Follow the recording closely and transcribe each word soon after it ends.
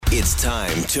It's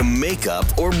time to make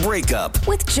up or break up.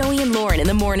 With Joey and Lauren in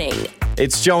the morning.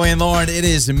 It's Joey and Lauren. It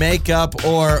is make up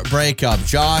or break up.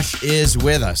 Josh is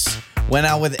with us. Went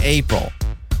out with April.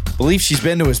 Believe she's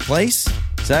been to his place.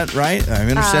 Is that right? I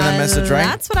understand that message, right?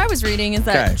 That's what I was reading, is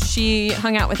that Okay. she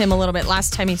hung out with him a little bit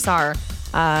last time he saw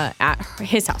her at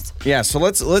his house. Yeah, so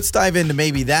let's dive into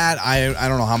maybe that. I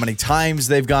don't know how many times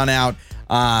they've gone out,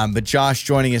 but Josh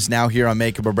joining us now here on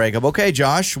Make Up or Break Up. Okay,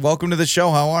 Josh, welcome to the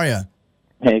show. How are you?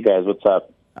 Hey guys, what's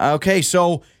up? Okay,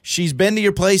 so she's been to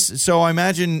your place. So I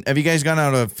imagine, have you guys gone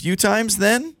out a few times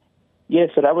then? Yeah,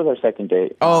 so that was our second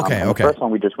date. Oh, okay, and okay. The first one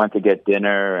we just went to get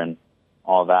dinner and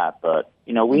all that, but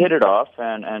we hit it off,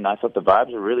 and I thought the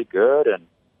vibes were really good, and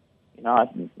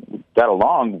we got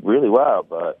along really well,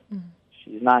 but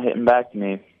she's not hitting back to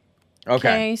me.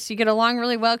 Okay. So you get along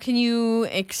really well. Can you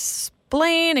expand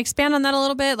on that a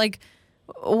little bit? Like,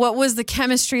 what was the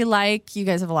chemistry like? You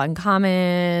guys have a lot in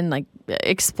common. Like,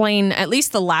 explain at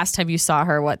least the last time you saw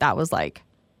her, what that was like.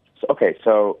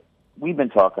 So we've been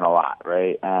talking a lot,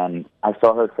 right? And I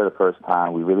saw her for the first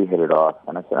time. We really hit it off.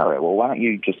 And I said, all right, well, why don't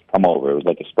you just come over? It was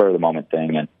like a spur-of-the-moment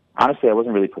thing. And honestly, I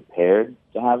wasn't really prepared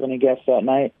to have any guests that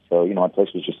night. So, my place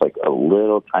was just like a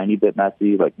little tiny bit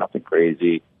messy, like nothing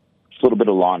crazy. Just a little bit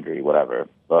of laundry, whatever.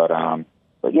 But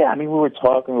yeah, we were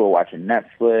talking. We were watching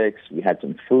Netflix. We had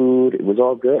some food. It was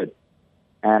all good.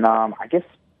 And I guess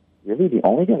really the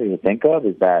only thing I can think of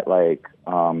is that, like,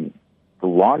 the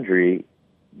laundry,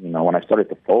 when I started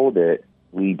to fold it,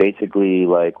 we basically,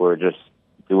 like, were just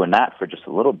doing that for just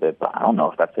a little bit, but I don't know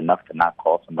if that's enough to not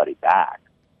call somebody back.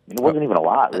 It wasn't even a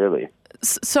lot, really.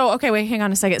 So, okay, wait, hang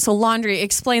on a second. So laundry,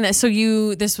 explain that. So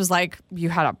this was like, you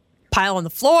had a pile on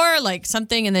the floor, like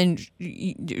something, and then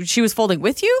she was folding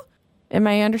with you? Am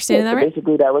I understanding that right?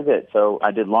 Basically, that was it. So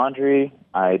I did laundry,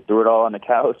 I threw it all on the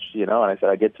couch, and I said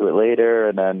I'd get to it later,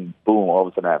 and then, boom, all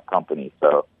of a sudden I have company.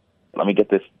 So let me get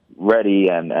this ready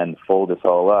and fold this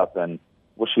all up, and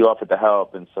she offered to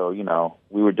help, and so,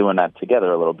 we were doing that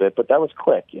together a little bit, but that was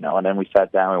quick, and then we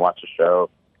sat down, we watched the show.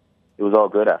 It was all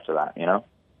good after that,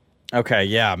 Okay,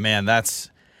 yeah, man, that's...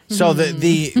 So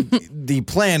the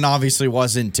plan obviously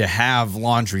wasn't to have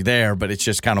laundry there, but it's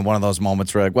just kind of one of those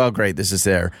moments where, like, well, great, this is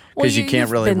there, because you can't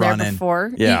really run in.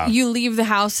 Before. Yeah. You leave the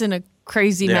house in a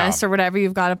crazy mess or whatever.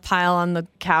 You've got a pile on the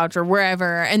couch or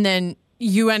wherever, and then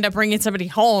you end up bringing somebody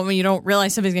home and you don't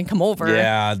realize somebody's going to come over.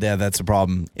 Yeah, that's a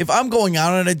problem. If I'm going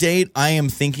out on a date, I am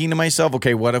thinking to myself,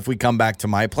 okay, what if we come back to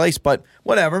my place? But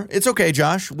whatever. It's okay,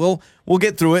 Josh. We'll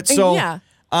get through it. So,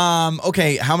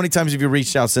 okay, how many times have you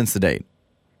reached out since the date?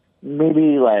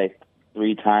 Maybe like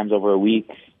 3 times over a week.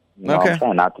 Okay. I'm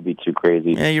trying not to be too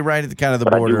crazy. Yeah, you're right at the kind of the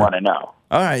but border. I do want to know.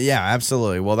 All right, yeah,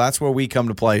 absolutely. Well, that's where we come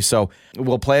to play. So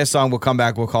we'll play a song. We'll come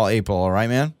back. We'll call April. All right,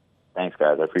 man? Thanks,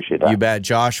 guys. I appreciate that. You bet.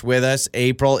 Josh with us.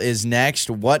 April is next.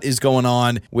 What is going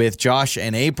on with Josh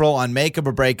and April on Make Up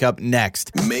or Break Up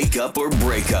next? Make up or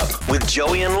break up with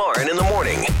Joey and Lauren in the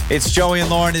morning. It's Joey and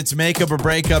Lauren. It's Make Up or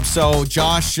Break Up. So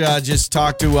Josh just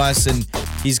talked to us, and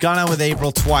he's gone out with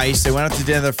April twice. They went out to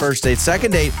dinner their first date.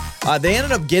 Second date, they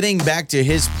ended up getting back to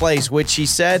his place, which he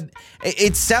said,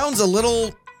 it sounds a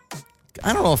little,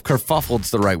 I don't know if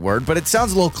kerfuffled's the right word, but it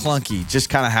sounds a little clunky, just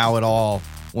kind of how it all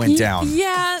went down.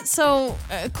 Yeah, so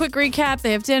quick recap.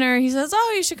 They have dinner. He says,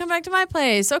 oh, you should come back to my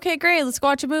place. Okay, great. Let's go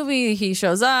watch a movie. He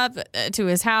shows up to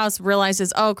his house,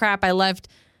 realizes, oh, crap, I left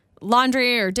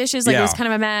laundry or dishes. Like, it was kind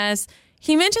of a mess.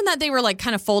 He mentioned that they were like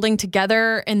kind of folding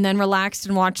together and then relaxed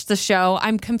and watched the show.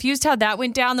 I'm confused how that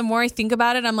went down. The more I think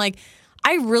about it, I'm like,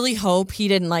 I really hope he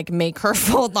didn't like make her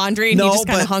fold laundry and he just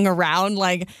kind of hung around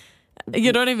like...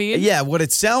 You know what I mean? Yeah, what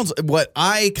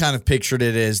I kind of pictured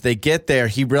it is they get there,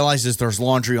 he realizes there's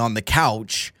laundry on the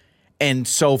couch, and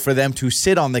so for them to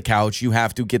sit on the couch, you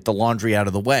have to get the laundry out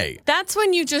of the way. That's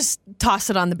when you just toss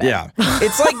it on the bed. Yeah.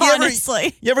 It's like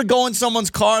honestly. You ever go in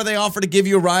someone's car, they offer to give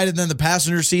you a ride, and then the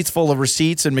passenger seat's full of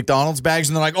receipts and McDonald's bags,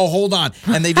 and they're like, oh, hold on.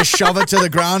 And they just shove it to the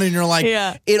ground, and you're like,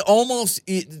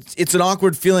 it's an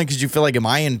awkward feeling because you feel like,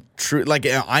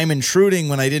 I'm intruding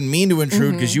when I didn't mean to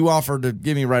intrude because you offered to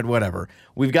give me a ride, whatever.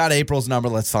 We've got April's number.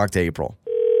 Let's talk to April.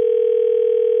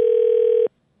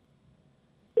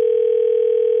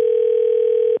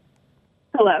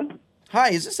 Hello. Hi,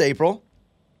 is this April?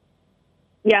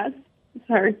 Yes, it's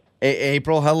her.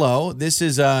 April, hello. This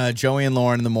is Joey and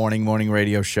Lauren in the morning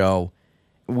radio show.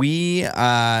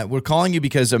 We're calling you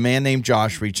because a man named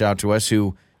Josh reached out to us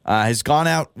who has gone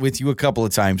out with you a couple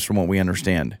of times from what we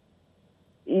understand.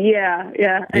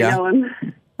 Yeah, I know him.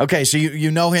 Okay, so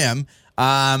you know him.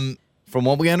 From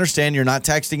what we understand, you're not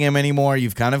texting him anymore.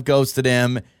 You've kind of ghosted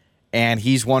him. And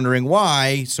he's wondering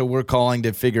why, so we're calling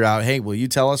to figure out, hey, will you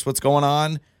tell us what's going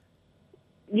on?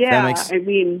 Yeah, I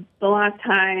mean, the last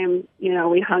time,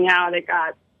 we hung out, it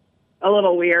got a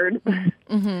little weird.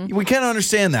 We can't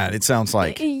understand that, it sounds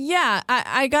like. Yeah,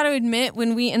 I got to admit,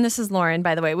 and this is Lauren,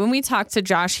 by the way, when we talked to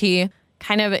Josh, he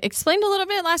kind of explained a little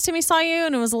bit last time he saw you,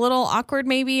 and it was a little awkward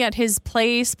maybe at his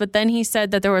place, but then he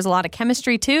said that there was a lot of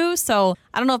chemistry too, so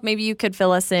I don't know if maybe you could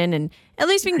fill us in, and at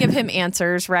least we can give him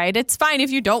answers, right? It's fine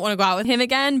if you don't want to go out with him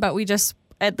again, but we just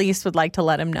at least would like to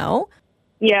let him know.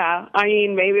 Yeah, I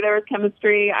mean, maybe there was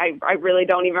chemistry. I really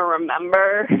don't even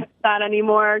remember that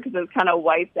anymore because it was kind of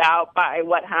wiped out by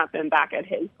what happened back at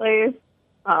his place.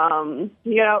 It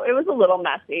was a little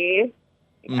messy.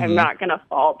 I'm not going to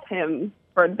fault him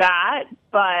for that,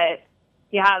 but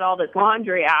he had all this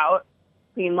laundry out,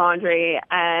 clean laundry,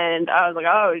 and I was like,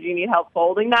 oh, do you need help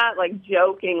folding that? Like,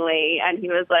 jokingly, and he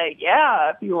was like, yeah,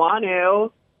 if you want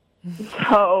to.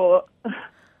 So,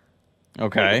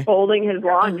 okay, folding his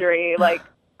laundry, like,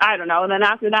 I don't know, and then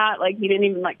after that, like, he didn't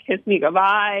even, like, kiss me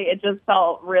goodbye. It just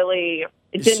felt really...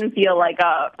 It didn't feel like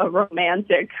a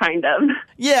romantic kind of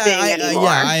thing anymore.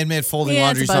 I admit folding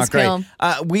laundry is not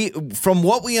great. From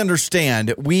what we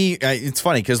understand, it's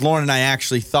funny because Lauren and I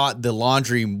actually thought the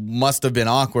laundry must have been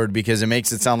awkward because it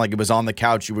makes it sound like it was on the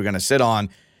couch you were going to sit on.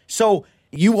 So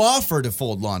you offered to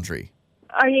fold laundry.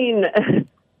 I mean,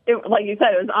 like you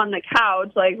said, it was on the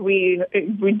couch. Like we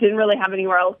didn't really have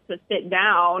anywhere else to sit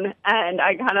down, and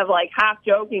I kind of like half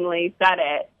jokingly said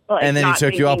it. Like, and then he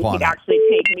took you up on it. He'd actually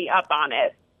take me up on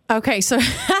it. Okay, so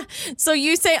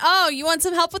you say, oh, you want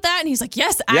some help with that? And he's like,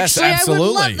 yes, actually, absolutely. I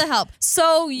would love the help.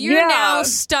 So you're now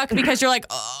stuck because you're like,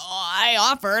 oh, I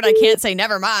offered. I can't say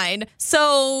never mind.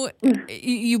 So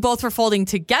you both were folding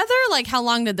together? Like, how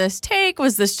long did this take?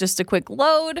 Was this just a quick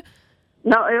load?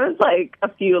 No, it was like a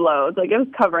few loads. Like, it was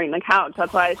covering the couch.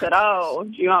 That's why I said, oh,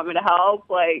 do you want me to help?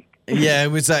 Like... Yeah, it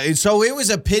was. So it was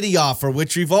a pity offer,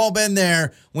 which we've all been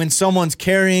there when someone's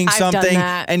carrying something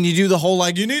and you do the whole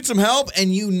like, you need some help,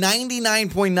 and you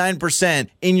 99.9%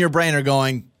 in your brain are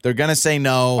going, they're gonna say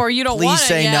no, or you don't please want it,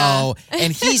 say no,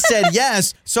 and he said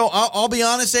yes. So I'll be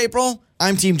honest, April,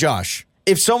 I'm Team Josh.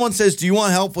 If someone says, do you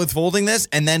want help with folding this,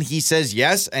 and then he says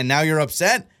yes, and now you're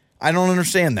upset, I don't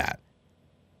understand that.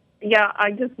 Yeah, I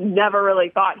just never really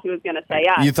thought he was going to say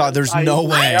yes. You thought there's no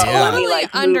way. I totally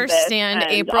understand,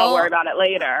 April. I'll worry about it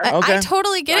later. Okay. I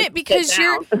totally get it because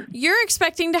you're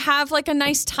expecting to have like a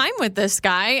nice time with this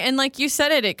guy, and like you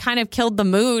said it kind of killed the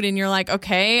mood, and you're like,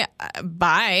 okay,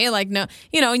 bye. Like no,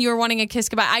 and you were wanting a kiss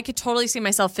goodbye. I could totally see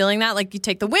myself feeling that, like you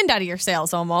take the wind out of your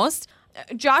sails almost.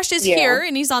 Josh is here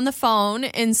and he's on the phone,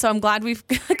 and so I'm glad we've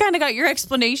kind of got your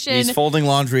explanation. He's folding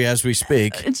laundry as we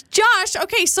speak. It's Josh.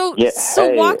 Okay, so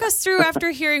walk us through after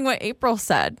hearing what April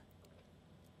said.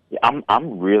 Yeah,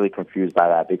 I'm really confused by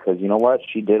that because you know what?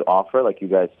 She did offer, like you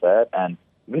guys said, and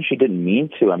even if she didn't mean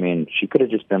to, I mean, she could have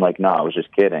just been like, no, I was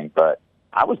just kidding. But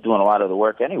I was doing a lot of the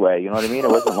work anyway, you know what I mean?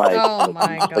 It wasn't like, oh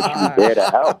my God. Like she was there to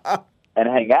help and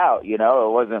hang out, It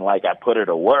wasn't like I put her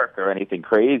to work or anything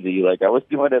crazy. Like I was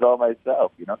doing it all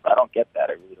myself, So I don't get that.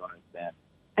 I really don't understand.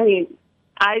 I mean,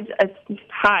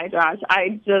 hi, Josh.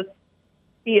 I just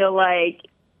feel like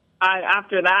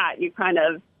after that, you kind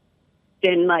of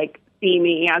didn't like see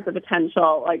me as a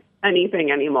potential like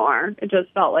anything anymore. It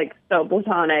just felt like so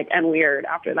platonic and weird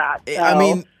after that. So, I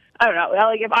mean, I don't know.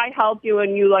 Like if I helped you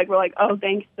and you like were like, oh,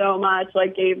 thanks so much,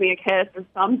 like gave me a kiss or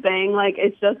something, like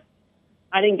it's just.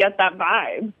 I didn't get that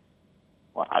vibe.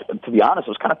 Well, to be honest,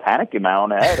 I was kind of panicking in my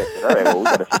own head. I said, all right, well, we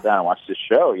got to sit down and watch this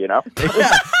show, Yeah,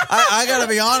 I got to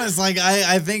be honest. Like,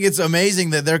 I think it's amazing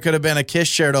that there could have been a kiss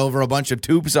shared over a bunch of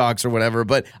tube socks or whatever.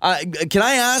 But can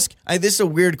I ask, this is a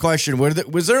weird question.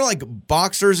 Was there, like,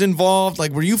 boxers involved?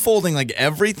 Like, were you folding, like,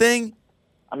 everything?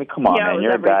 I mean, come on, man.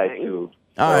 You're everything. A guy, too.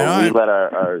 All right. We let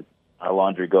our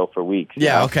laundry go for weeks.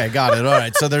 Yeah, okay, got it. All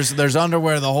right. So there's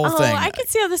underwear, the whole thing. I could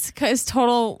see how this is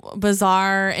total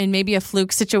bizarre and maybe a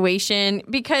fluke situation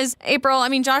because April, I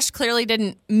mean, Josh clearly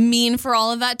didn't mean for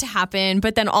all of that to happen,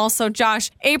 but then also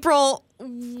April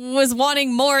was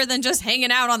wanting more than just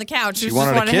hanging out on the couch. She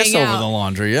wanted a kiss over the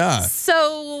laundry, yeah.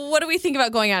 So what do we think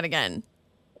about going out again?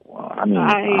 Well, I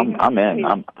mean, I'm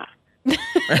in.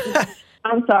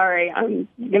 I'm sorry. I'm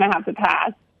going to have to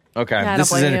pass. Okay, yeah,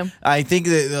 this is it. I think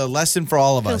the lesson for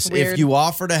all of us: if you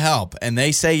offer to help and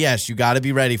they say yes, you got to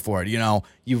be ready for it.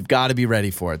 You've got to be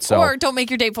ready for it. So, or don't make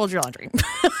your date fold your laundry.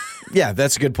 Yeah,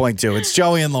 that's a good point too. It's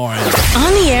Joey and Lauren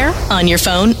on the air, on your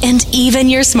phone, and even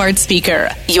your smart speaker.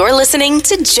 You're listening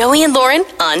to Joey and Lauren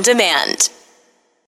on demand.